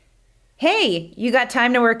Hey, you got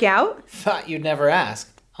time to work out? Thought you'd never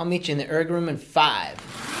ask. I'll meet you in the erg room in 5.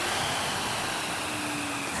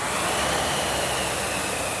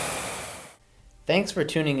 Thanks for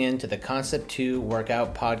tuning in to the Concept 2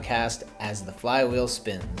 workout podcast as the flywheel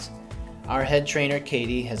spins. Our head trainer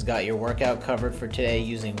Katie has got your workout covered for today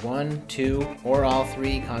using 1, 2, or all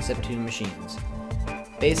 3 Concept 2 machines.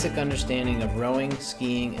 Basic understanding of rowing,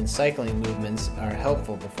 skiing, and cycling movements are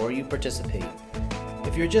helpful before you participate.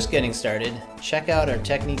 If you're just getting started, check out our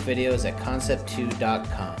technique videos at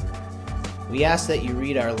concept2.com. We ask that you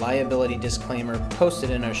read our liability disclaimer posted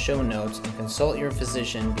in our show notes and consult your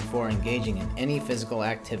physician before engaging in any physical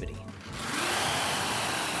activity.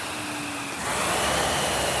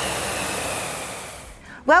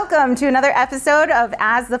 Welcome to another episode of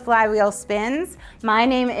As the Flywheel Spins. My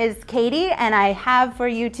name is Katie, and I have for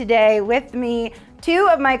you today with me 2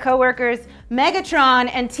 of my coworkers, Megatron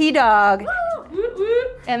and T-Dog.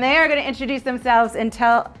 And they are going to introduce themselves and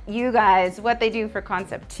tell you guys what they do for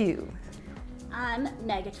Concept 2. I'm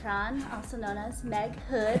Megatron, also known as Meg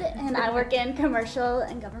Hood, and I work in commercial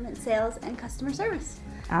and government sales and customer service.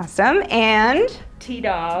 Awesome. And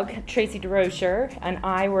T-Dog, Tracy DeRocher, and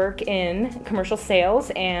I work in commercial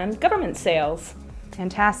sales and government sales.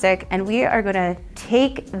 fantastic. And we are going to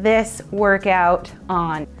take this workout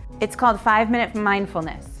on. It's called 5-minute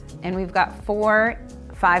mindfulness. And we've got 4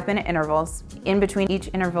 5-minute intervals. In between each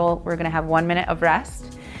interval, we're going to have 1 minute of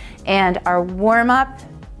rest. And our warm-up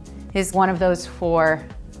is one of those 4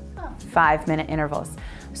 5-minute intervals.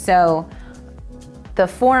 So the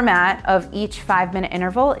format of each 5-minute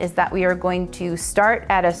interval is that we are going to start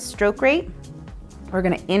at a stroke rate. We're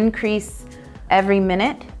going to increase every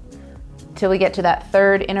minute till we get to that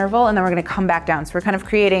 3rd interval, and then we're going to come back down. So we're kind of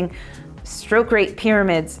creating stroke rate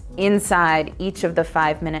pyramids inside each of the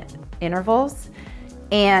 5-minute intervals.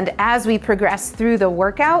 And as we progress through the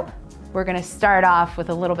workout, we're going to start off with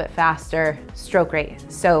a little bit faster stroke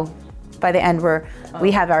rate. So by the end,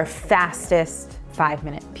 we have our fastest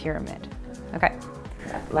 5-minute pyramid. Okay.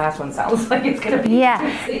 That last one sounds like it's going to be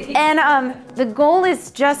crazy. And the goal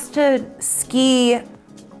is just to ski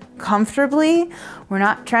comfortably. We're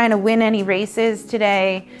not trying to win any races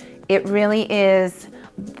today. It really is,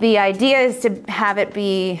 the idea is to have it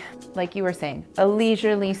be, like you were saying, a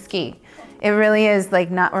leisurely ski. It really is like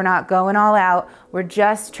we're not going all out. We're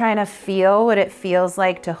just trying to feel what it feels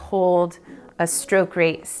like to hold a stroke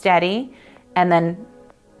rate steady and then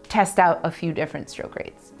test out a few different stroke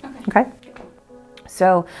rates. Okay?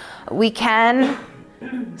 So we can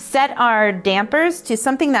set our dampers to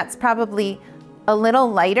something that's probably a little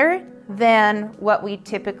lighter than what we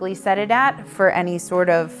typically set it at for any sort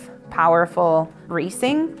of powerful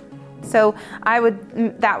racing. So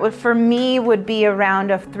that would for me would be around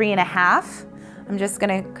a 3.5. I'm just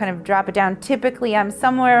gonna kind of drop it down. Typically I'm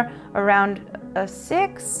somewhere around a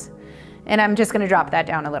 6, and I'm just gonna drop that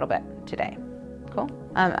down a little bit today. Cool.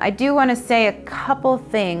 I do want to say a couple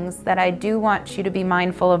things that I do want you to be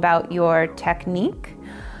mindful about your technique.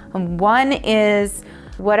 One is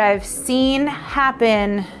what I've seen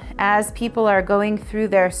happen as people are going through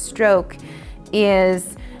their stroke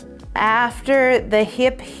is after the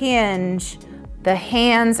hip hinge, the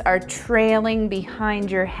hands are trailing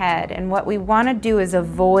behind your head. And what we want to do is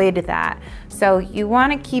avoid that. So you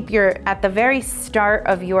want to keep at the very start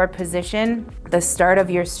of your position, the start of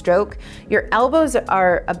your stroke, your elbows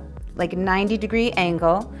are like a 90-degree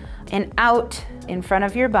angle and out in front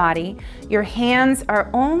of your body. Your hands are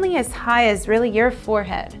only as high as really your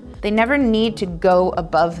forehead. They never need to go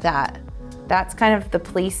above that. That's kind of the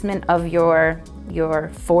placement of your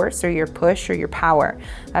force or your push or your power.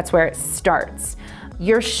 That's where it starts.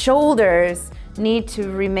 Your shoulders need to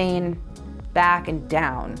remain back and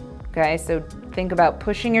down, okay? So think about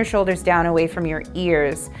pushing your shoulders down away from your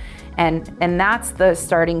ears, and that's the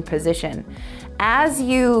starting position. As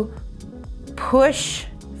you push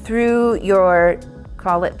through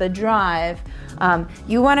call it the drive,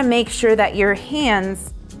 you wanna make sure that your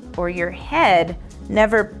hands or your head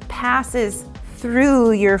never passes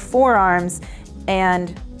through your forearms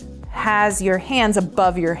and has your hands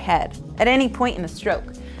above your head at any point in the stroke.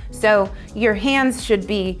 So your hands should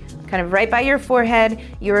be kind of right by your forehead.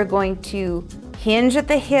 You're going to hinge at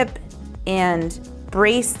the hip and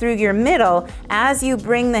brace through your middle. As you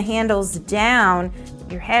bring the handles down,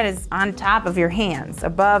 your head is on top of your hands,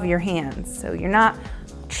 above your hands. So you're not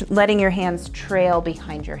letting your hands trail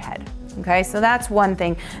behind your head. Okay, so that's one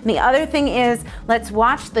thing. And the other thing is, let's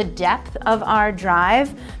watch the depth of our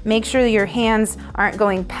drive. Make sure that your hands aren't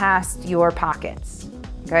going past your pockets.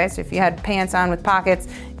 Okay, so if you had pants on with pockets,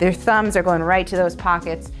 their thumbs are going right to those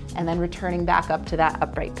pockets and then returning back up to that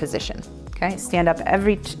upright position. Okay, stand up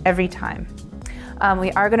every time.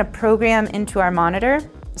 We are gonna program into our monitor.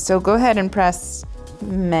 So go ahead and press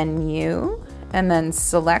menu and then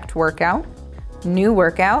select workout, new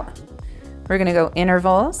workout. We're gonna go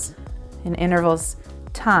intervals, and intervals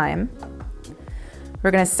time.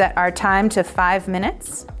 We're gonna set our time to 5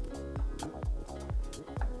 minutes.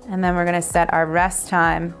 And then we're gonna set our rest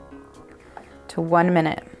time to 1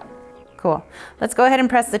 minute. Cool. Let's go ahead and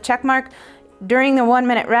press the check mark. During the 1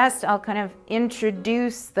 minute rest, I'll kind of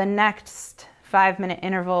introduce the next 5 minute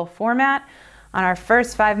interval format. On our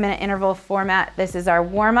first 5 minute interval format, this is our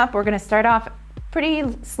warm up. We're gonna start off pretty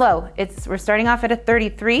slow. We're starting off at a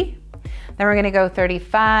 33, then we're gonna go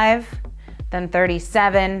 35, then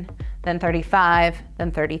 37, then 35,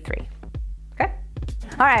 then 33. Okay?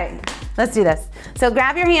 All right, let's do this. So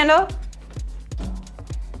grab your handle.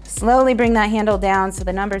 Slowly bring that handle down so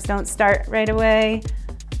the numbers don't start right away.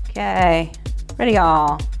 Okay, ready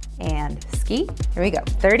y'all. And ski, here we go,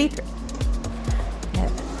 33.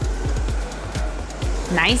 Good.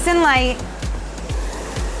 Nice and light.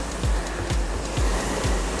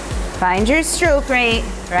 Find your stroke rate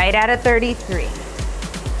right at a 33.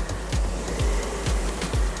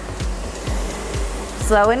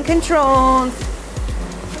 Slow and controlled.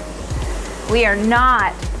 We are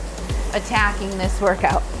not attacking this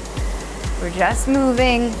workout. We're just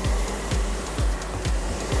moving.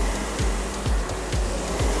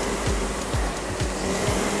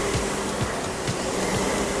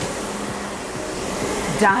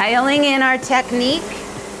 Dialing in our technique,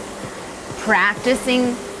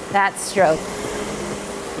 practicing that stroke.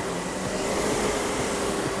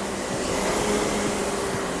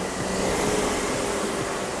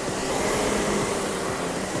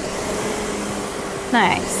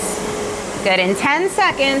 Nice. Good. In 10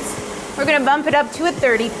 seconds, we're going to bump it up to a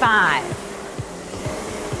 35.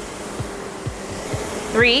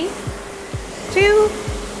 3, 2,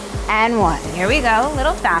 and 1. Here we go. A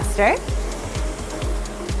little faster.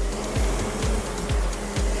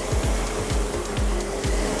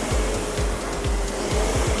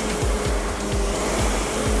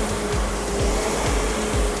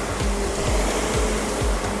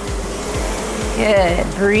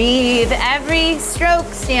 Good. Breathe. Every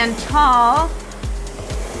stroke, stand tall.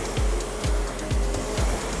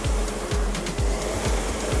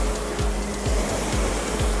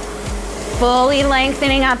 Fully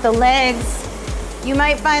lengthening out the legs. You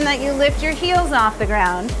might find that you lift your heels off the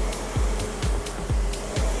ground.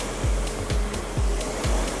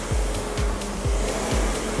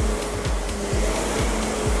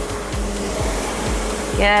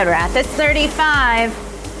 Good. We're at this 35.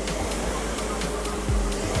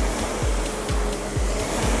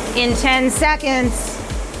 In 10 seconds,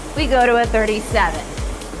 we go to a 37.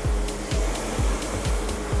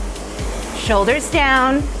 Shoulders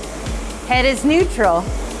down, head is neutral.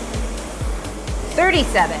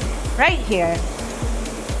 37, right here.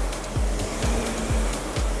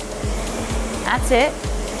 That's it.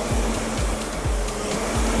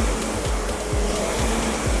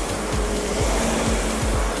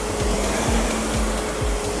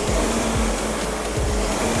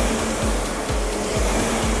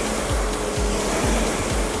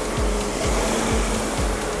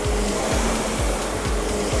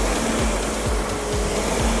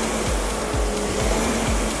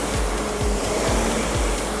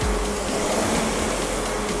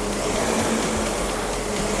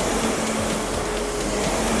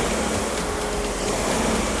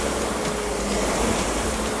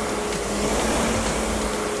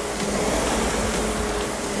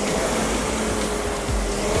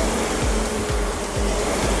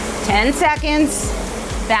 Ten seconds,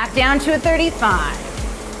 back down to a 35.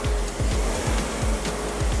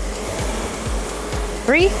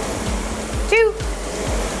 3, 2,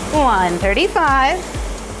 1, 35.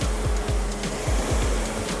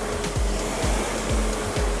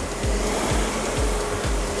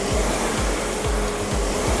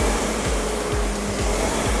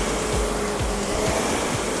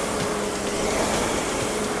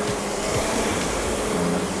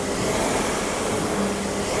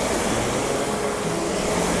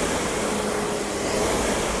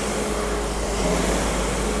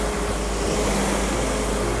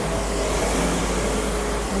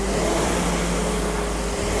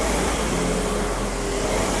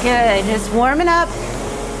 Good, just warming up.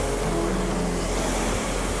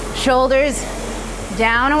 Shoulders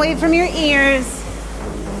down away from your ears.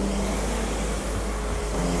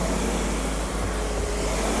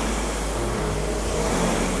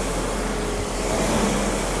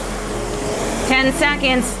 Ten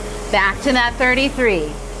seconds, back to that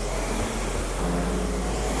 33.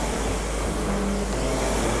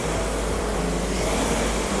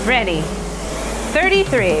 Ready.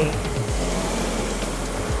 33.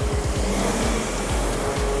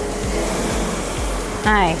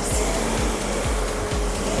 Nice.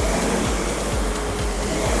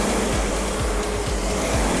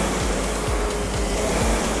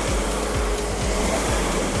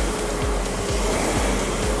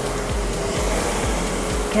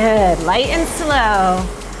 Good. Light and slow.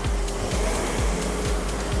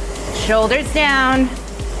 Shoulders down.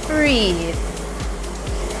 Breathe.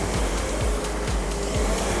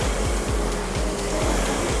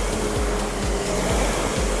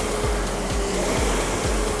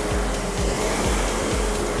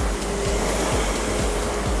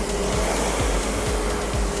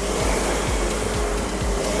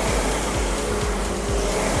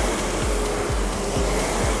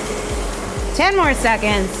 Ten more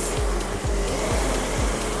seconds.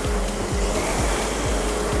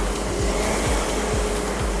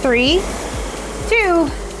 Three, two,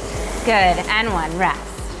 good, and one, rest.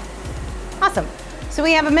 Awesome. So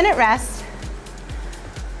we have a minute rest,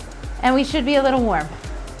 and we should be a little warm.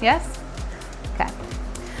 Yes? Okay.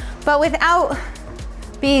 But without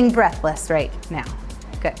being breathless right now.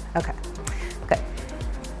 Good, okay, good.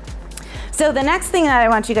 So the next thing that I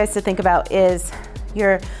want you guys to think about is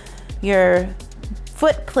your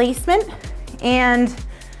foot placement and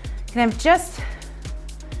kind of just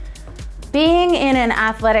being in an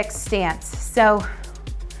athletic stance. So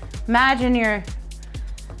imagine you're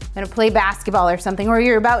gonna play basketball or something, or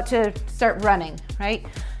you're about to start running, right?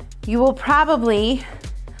 You will probably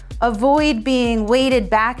avoid being weighted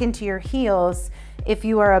back into your heels if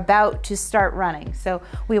you are about to start running. So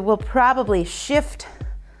we will probably shift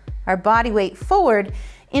our body weight forward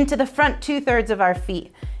into the front 2/3 of our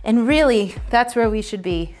feet. And really, that's where we should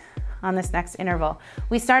be on this next interval.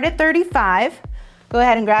 We start at 35. Go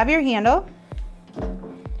ahead and grab your handle.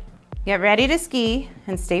 Get ready to ski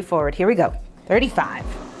and stay forward. Here we go. 35.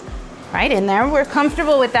 Right in there. We're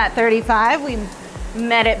comfortable with that 35. We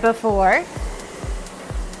met it before.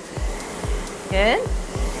 Good.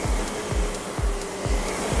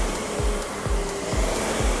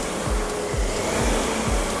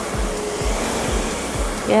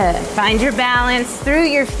 Good. Find your balance through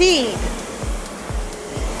your feet.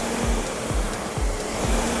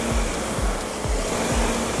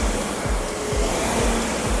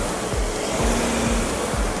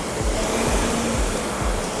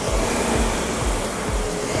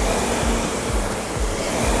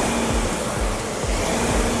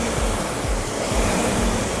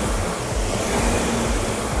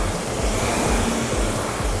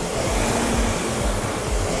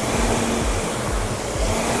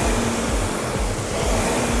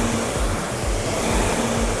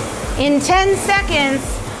 In 10 seconds,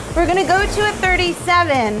 we're gonna go to a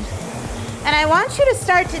 37, and I want you to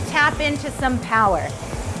start to tap into some power,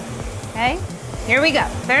 okay? Here we go,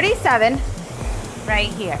 37, right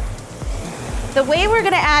here. The way we're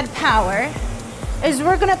gonna add power is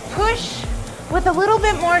we're gonna push with a little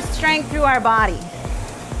bit more strength through our body.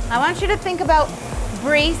 I want you to think about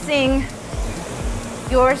bracing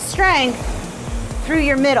your strength through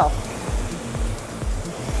your middle.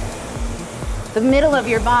 The middle of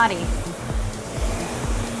your body.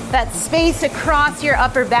 That space across your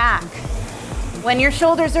upper back. When your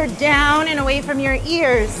shoulders are down and away from your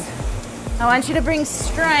ears, I want you to bring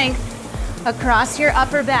strength across your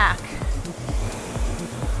upper back.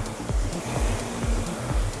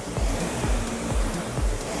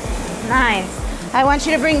 Nice. I want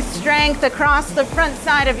you to bring strength across the front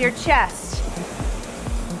side of your chest.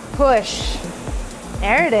 Push.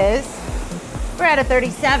 There it is. We're at a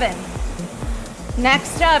 37.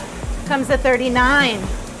 Next up comes a 39.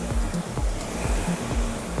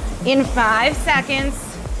 In 5 seconds,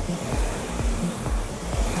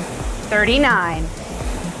 39.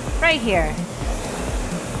 Right here.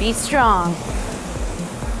 Be strong.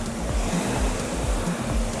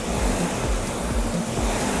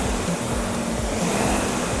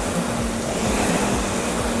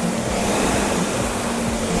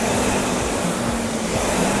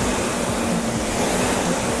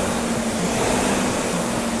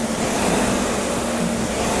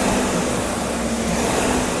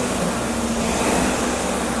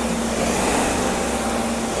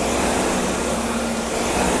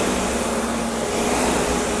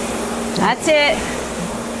 That's it.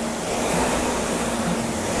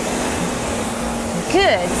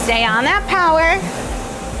 Good. Stay on that power.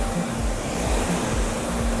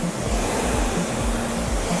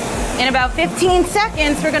 In about 15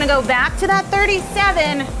 seconds, we're going to go back to that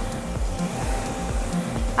 37.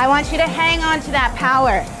 I want you to hang on to that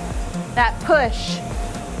power, that push,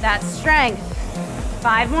 that strength.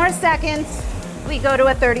 5 more seconds. we go to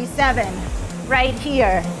a 37. Right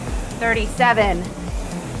here, 37.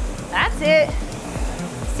 That's it.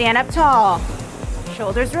 Stand up tall.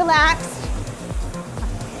 Shoulders relaxed.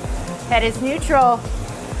 Head is neutral.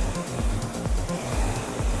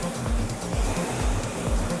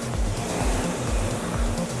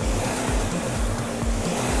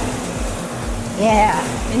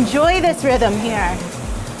 Yeah, enjoy this rhythm here.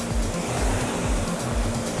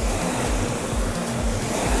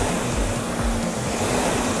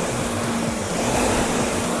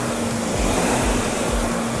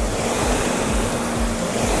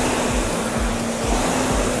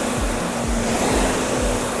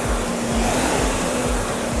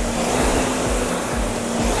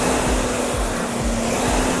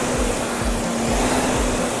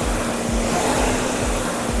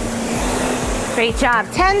 Great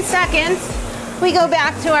job. 10 seconds. We go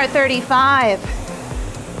back to our 35.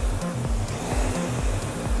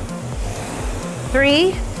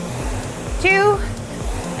 3, 2,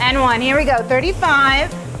 and 1. Here we go. 35.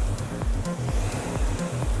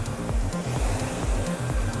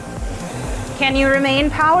 Can you remain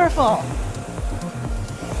powerful?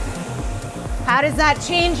 How does that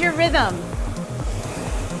change your rhythm?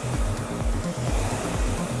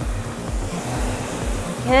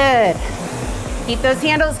 Good. Keep those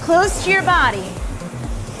handles close to your body.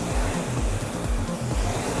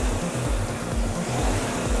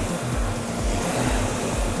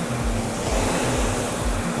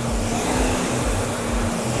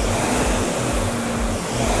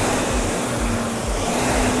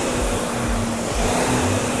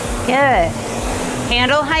 Good.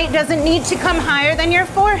 Handle height doesn't need to come higher than your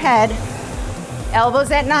forehead.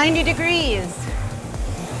 Elbows at 90 degrees.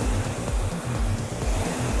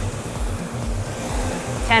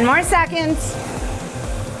 10 more seconds.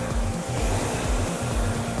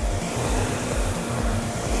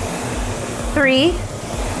 3,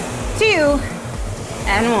 2,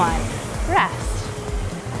 and 1. Rest.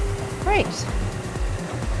 Great.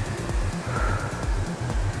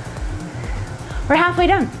 We're halfway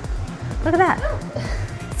done. Look at that.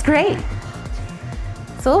 It's great.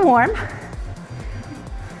 It's a little warm.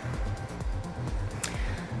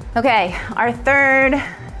 Okay, our third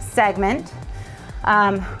segment.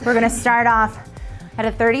 We're gonna start off at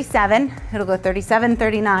a 37. It'll go 37,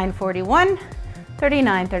 39, 41,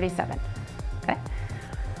 39, 37, okay?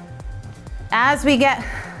 As we get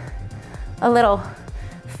a little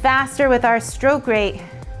faster with our stroke rate,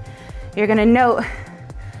 you're gonna note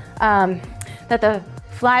that the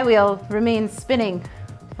flywheel remains spinning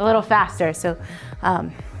a little faster. So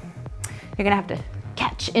you're gonna have to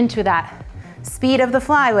catch into that speed of the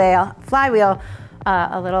flywheel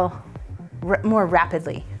a little more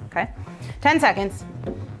rapidly, okay? 10 seconds.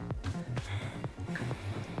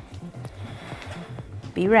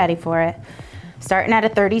 Be ready for it. Starting at a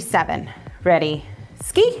 37. Ready,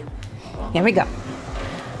 ski. Here we go.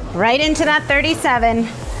 Right into that 37.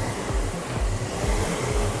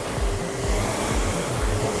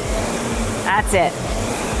 That's it.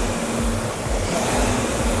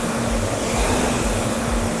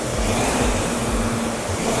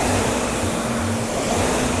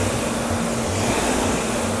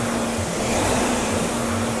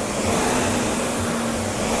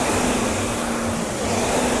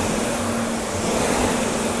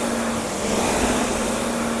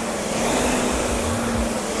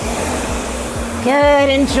 Good,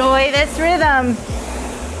 enjoy this rhythm.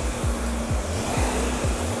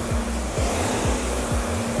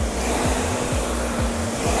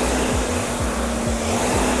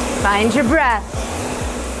 Find your breath.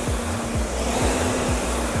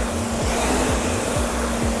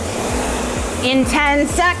 In 10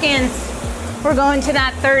 seconds, we're going to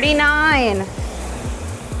that 39.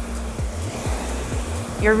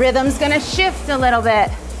 Your rhythm's gonna shift a little bit.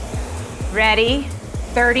 Ready?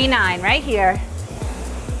 39, right here.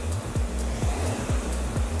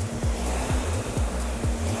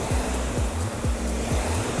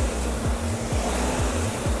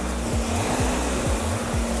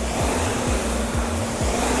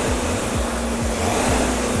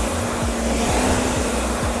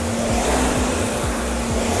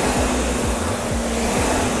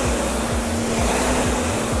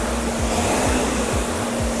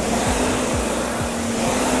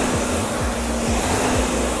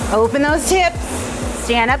 Open those hips,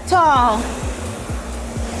 stand up tall.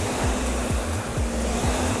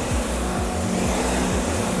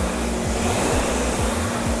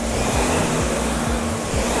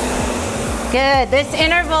 Good, this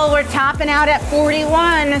interval we're topping out at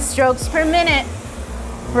 41 strokes per minute.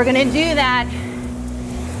 We're gonna do that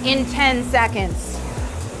in 10 seconds.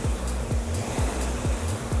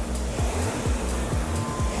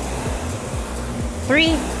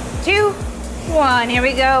 3, 2, 1. Here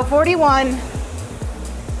we go. 41.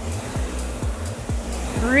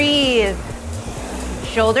 Breathe.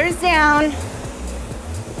 Shoulders down.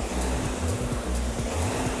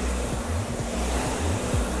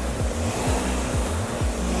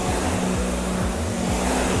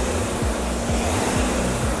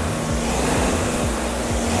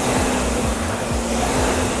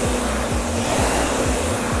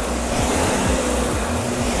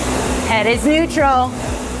 Head is neutral.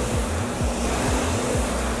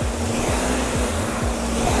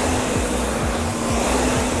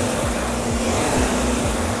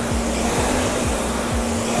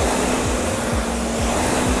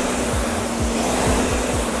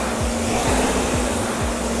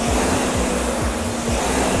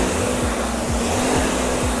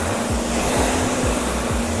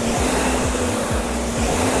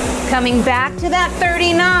 Coming back to that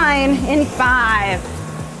 39 in 5,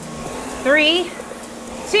 3,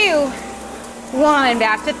 2, 1.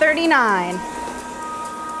 Back to 39.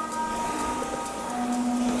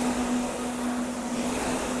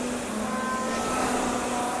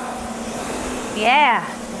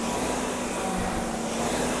 Yeah.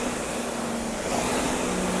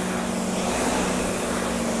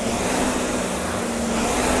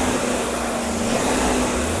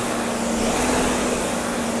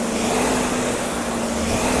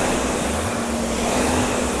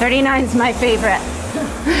 Thirty-nine's my favorite.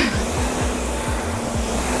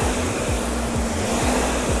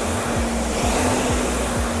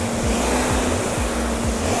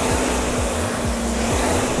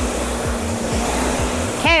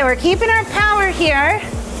 Okay, we're keeping our power here.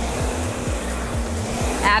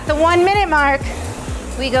 At the 1 minute mark,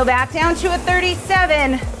 we go back down to a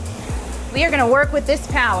 37. We are going to work with this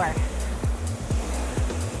power.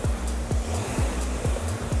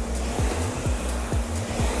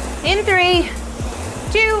 In 3,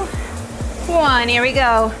 2, 1. Here we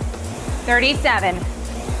go. 37.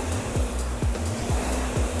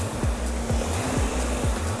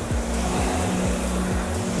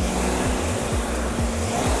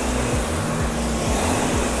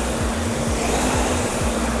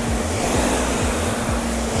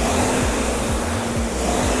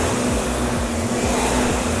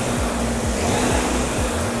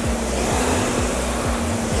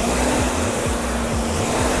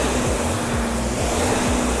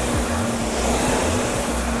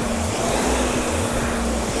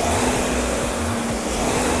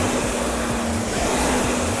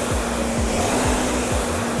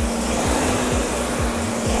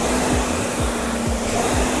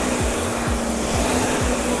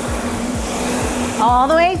 All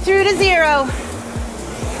the way through to 0.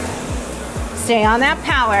 Stay on that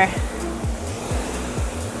power.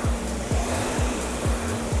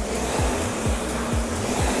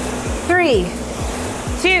 Three,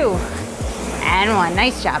 2, and 1.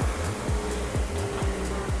 Nice job.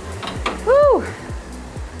 Woo.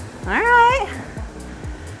 All right.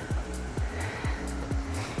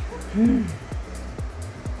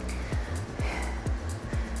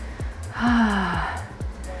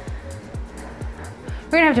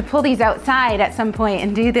 We're gonna have to pull these outside at some point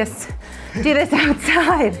and do this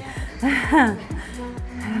outside.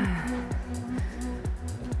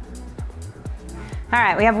 All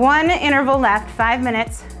right, we have 1 interval left, 5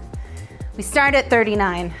 minutes. We start at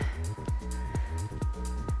 39.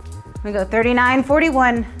 We go 39,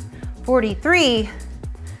 41, 43,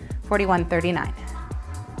 41, 39.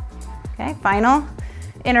 Okay, final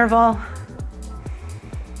interval.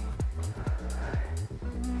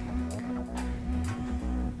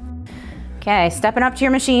 Okay, stepping up to your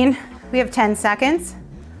machine. We have 10 seconds.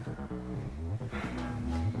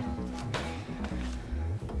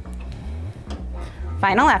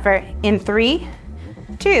 Final effort in 3,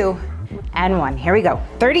 2, and 1. Here we go.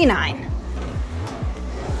 39.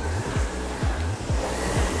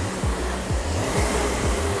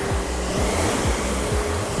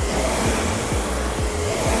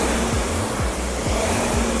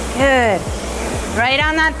 Good. Right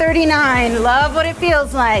on that 39. Love what it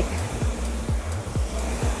feels like.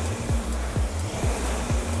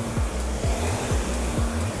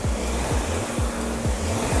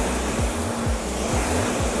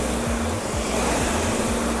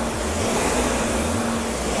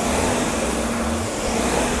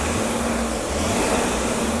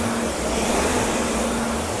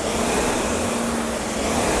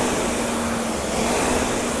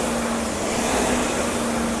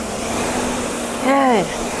 Good.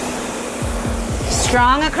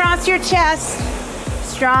 Strong across your chest,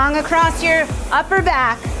 strong across your upper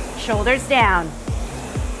back, shoulders down.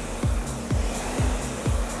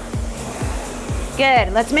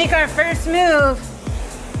 Good, let's make our first move.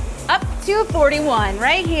 back to 41.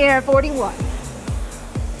 Right here, 41.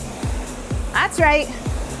 That's right.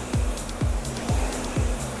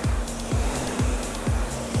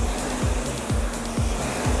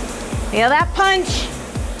 Feel that punch,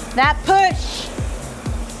 that push.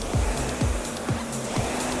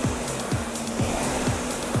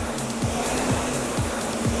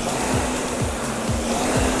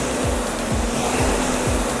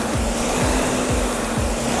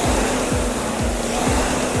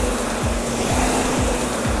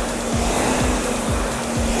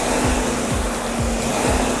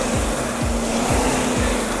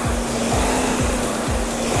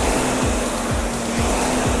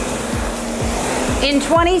 In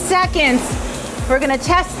 20 seconds, we're gonna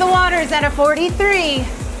test the waters at a 43.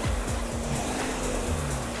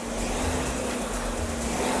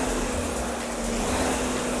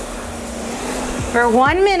 For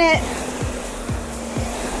 1 minute.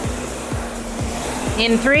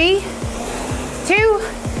 In 3, 2,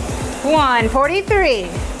 1, 43.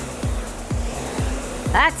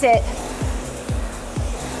 That's it.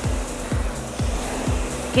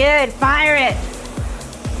 Good, fire it.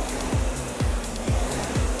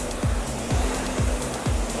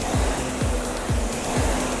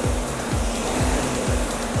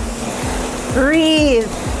 Breathe.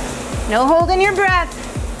 No holding your breath.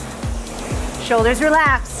 Shoulders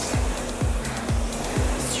relaxed.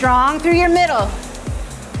 Strong through your middle.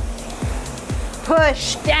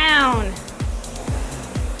 Push down.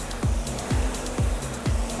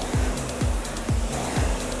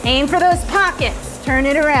 Aim for those pockets. Turn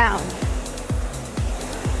it around.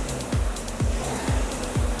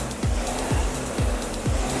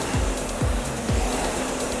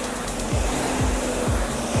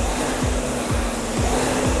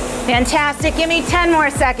 Fantastic. Give me 10 more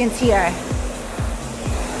seconds here.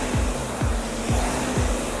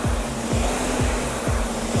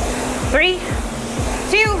 Three,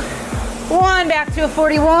 2, 1. Back to a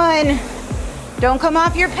 41. Don't come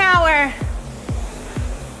off your power.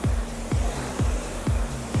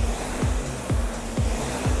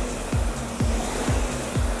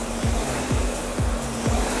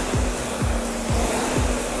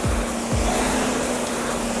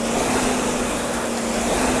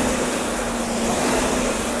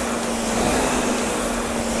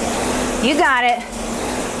 You got it.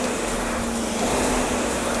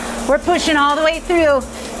 We're pushing all the way through.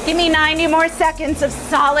 Give me 90 more seconds of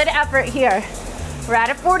solid effort here. We're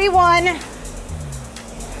at a 41.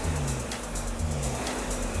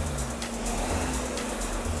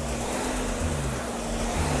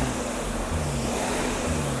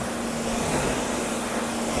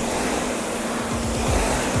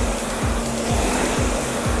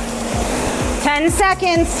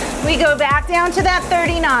 Seconds. We go back down to that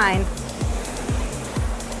 39.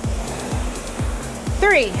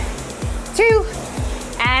 3, 2,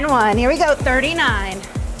 and 1. Here we go, 39.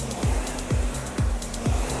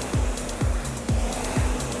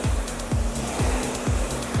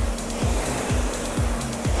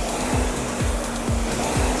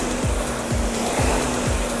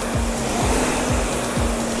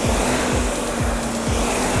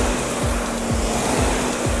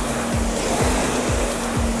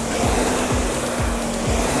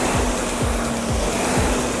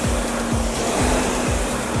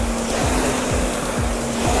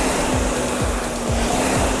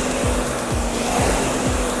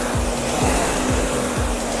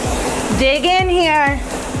 Dig in here.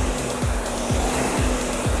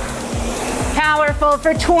 Powerful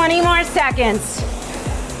for 20 more seconds.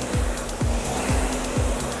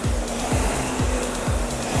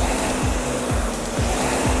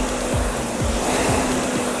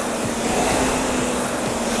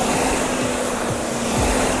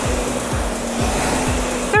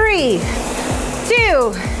 Three,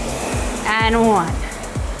 2, and 1.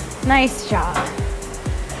 Nice job.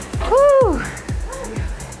 Whew.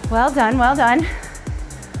 Well done, well done.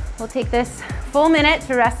 We'll take this full minute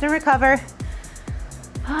to rest and recover.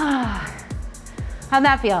 How'd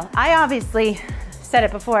that feel? I obviously said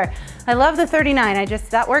it before. I love the 39.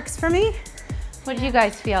 That works for me. What did you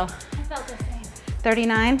guys feel? I felt the same.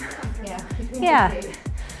 39? Yeah. Yeah.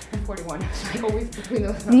 And 41. Always between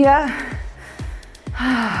those. Yeah.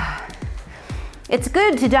 It's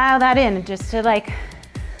good to dial that in, just to like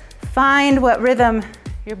find what rhythm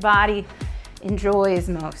your body enjoys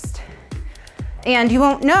most. And you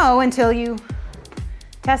won't know until you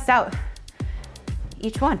test out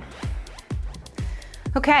each one.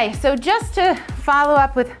 Okay, so just to follow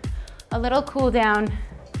up with a little cool down,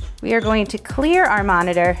 we are going to clear our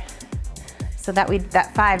monitor so that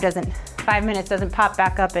that 5 minutes doesn't pop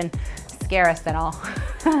back up and scare us at all.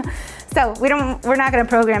 So we're not going to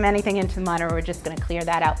program anything into the monitor. We're just going to clear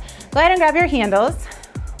that out. Go ahead and grab your handles.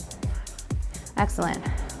 Excellent.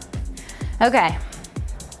 Okay.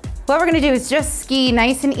 What we're going to do is just ski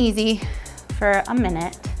nice and easy for a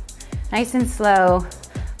minute. Nice and slow,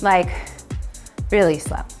 like really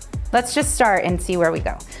slow. Let's just start and see where we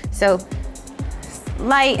go. So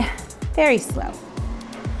light, very slow.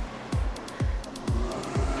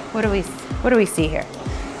 What do we see here?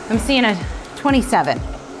 I'm seeing a 27,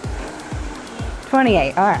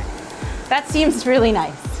 28, all right. That seems really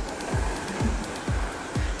nice.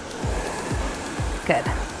 Good.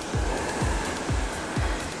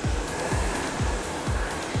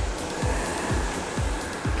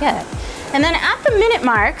 Good. And then at the minute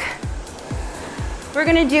mark, we're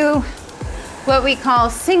gonna do what we call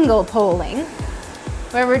single poling,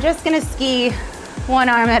 where we're just gonna ski one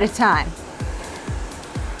arm at a time.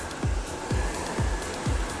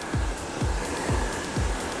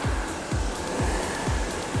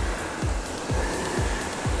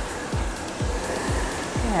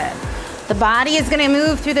 Good. The body is gonna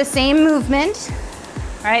move through the same movement,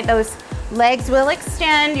 right? Those legs will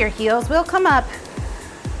extend, your heels will come up,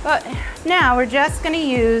 but now we're just gonna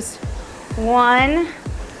use one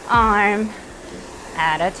arm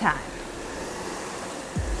at a time.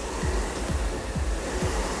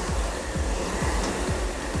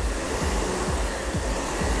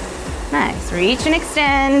 Nice, reach and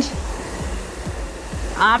extend.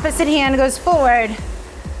 Opposite hand goes forward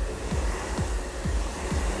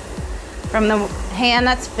from the hand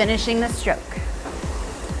that's finishing the stroke.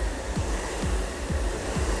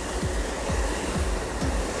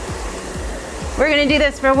 We're gonna do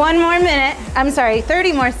this for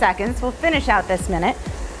 30 more seconds. We'll finish out this minute.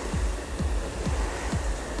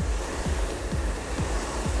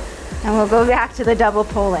 And we'll go back to the double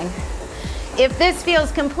poling. If this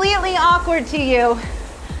feels completely awkward to you,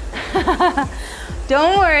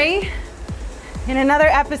 don't worry. In another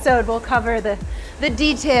episode, we'll cover the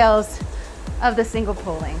details of the single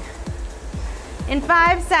poling. In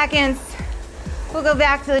 5 seconds, we'll go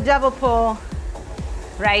back to the double pole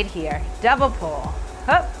right here. Double pole.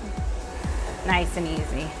 Up. Nice and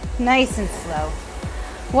easy. Nice and slow.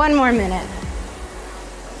 1 more minute.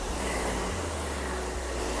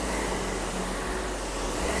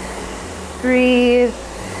 Breathe.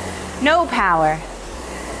 No power.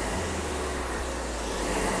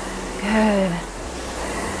 Good.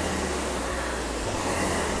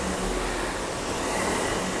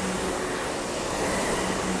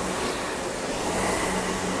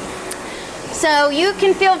 So you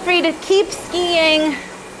can feel free to keep skiing,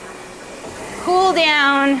 cool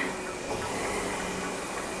down.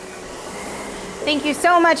 Thank you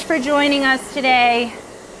so much for joining us today.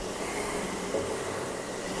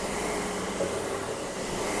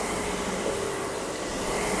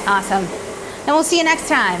 Awesome. And we'll see you next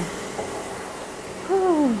time.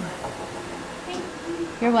 Whew.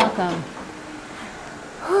 You're welcome.